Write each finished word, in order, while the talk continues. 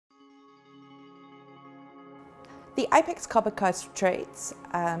The Apex Copper Coast retreats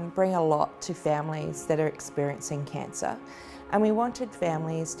bring a lot to families that are experiencing cancer, and we wanted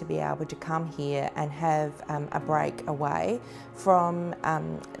families to be able to come here and have a break away from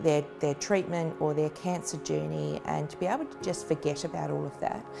their treatment or their cancer journey, and to be able to just forget about all of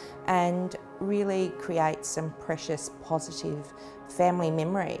that and really create some precious, positive family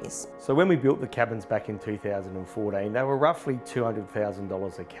memories. So when we built the cabins back in 2014, they were roughly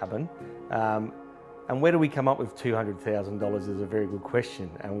 $200,000 a cabin. And where do we come up with $200,000 is a very good question.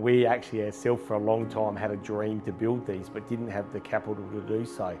 And we actually ourselves for a long time had a dream to build these, but didn't have the capital to do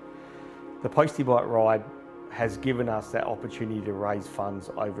so. The Postie Bike ride has given us that opportunity to raise funds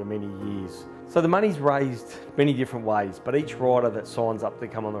over many years. So the money's raised many different ways, but each rider that signs up to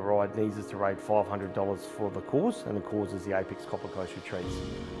come on the ride needs us to raise $500 for the cause, and the cause is the Apex Copper Coast Retreats.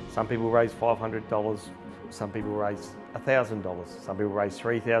 Some people raise $500, some people raise $1,000, some people raise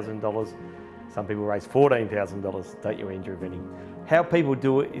 $3,000, some people raise $14,000, don't you, Andrew, Vinny? How people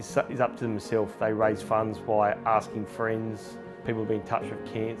do it is up to themselves. They raise funds by asking friends, people who've been touched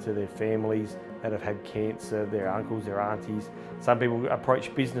with cancer, their families that have had cancer, their uncles, their aunties. Some people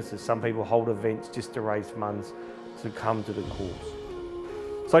approach businesses, some people hold events just to raise funds to come to the cause.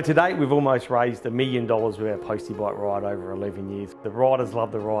 So to date, we've almost raised $1 million with our Postie Bike ride over 11 years. The riders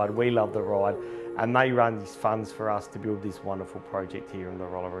love the ride, we love the ride, and they run these funds for us to build this wonderful project here in the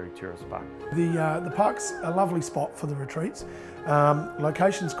Rollaroo Tourist Park. The park's a lovely spot for the retreats.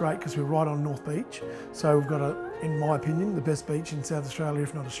 Location's great because we're right on North Beach, so we've got, in my opinion, the best beach in South Australia,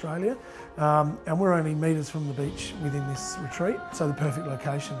 if not Australia. And we're only metres from the beach within this retreat, so the perfect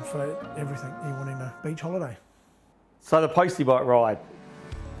location for everything you want in a beach holiday. So the Postie Bike ride,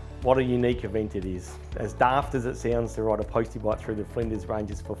 what a unique event it is. As daft as it sounds to ride a Postie Bike through the Flinders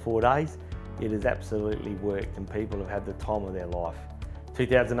Ranges for 4 days, it has absolutely worked and people have had the time of their life.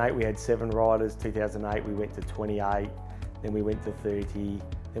 2008 we had 7 riders, 2008 we went to 28, then we went to 30,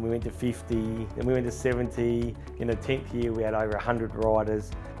 then we went to 50, then we went to 70. In the 10th year we had over 100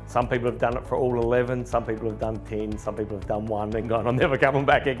 riders. Some people have done it for all 11, some people have done 10, some people have done 1 and gone, I'm never coming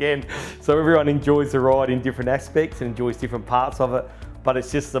back again. So everyone enjoys the ride in different aspects and enjoys different parts of it, but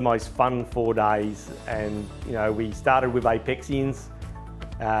it's just the most fun 4 days. And you know, we started with Apexians,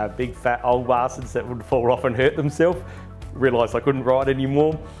 big fat old bastards that would fall off and hurt themselves, realised I couldn't ride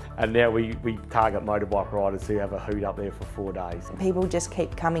anymore, and now we target motorbike riders who have a hoot up there for 4 days. People just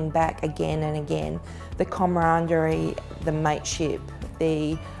keep coming back again and again. The camaraderie, the mateship,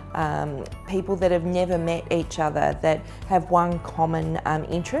 the people that have never met each other that have one common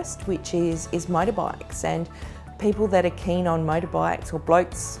interest, which is motorbikes, and people that are keen on motorbikes, or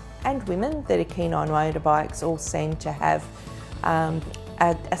blokes and women that are keen on motorbikes, all seem to have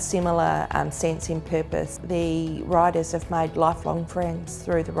a similar sense in purpose. The riders have made lifelong friends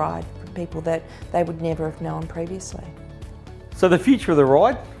through the ride, people that they would never have known previously. So the future of the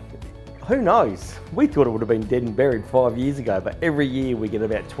ride, who knows? We thought it would have been dead and buried 5 years ago, but every year we get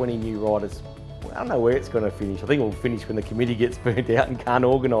about 20 new riders. I don't know where it's going to finish. I think it'll finish when the committee gets burnt out and can't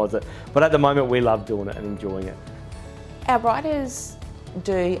organise it. But at the moment we love doing it and enjoying it. Our riders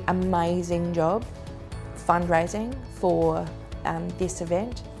do an amazing job fundraising for this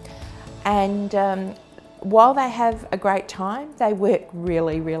event, and while they have a great time, they work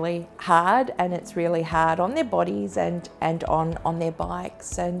really hard, and it's really hard on their bodies and on their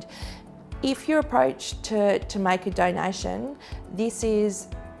bikes. And if you're approached to make a donation, this is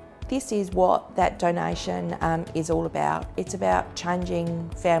what that donation is all about. It's about changing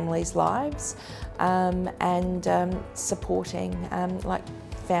families' lives and supporting like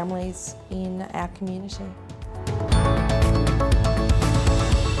families in our community.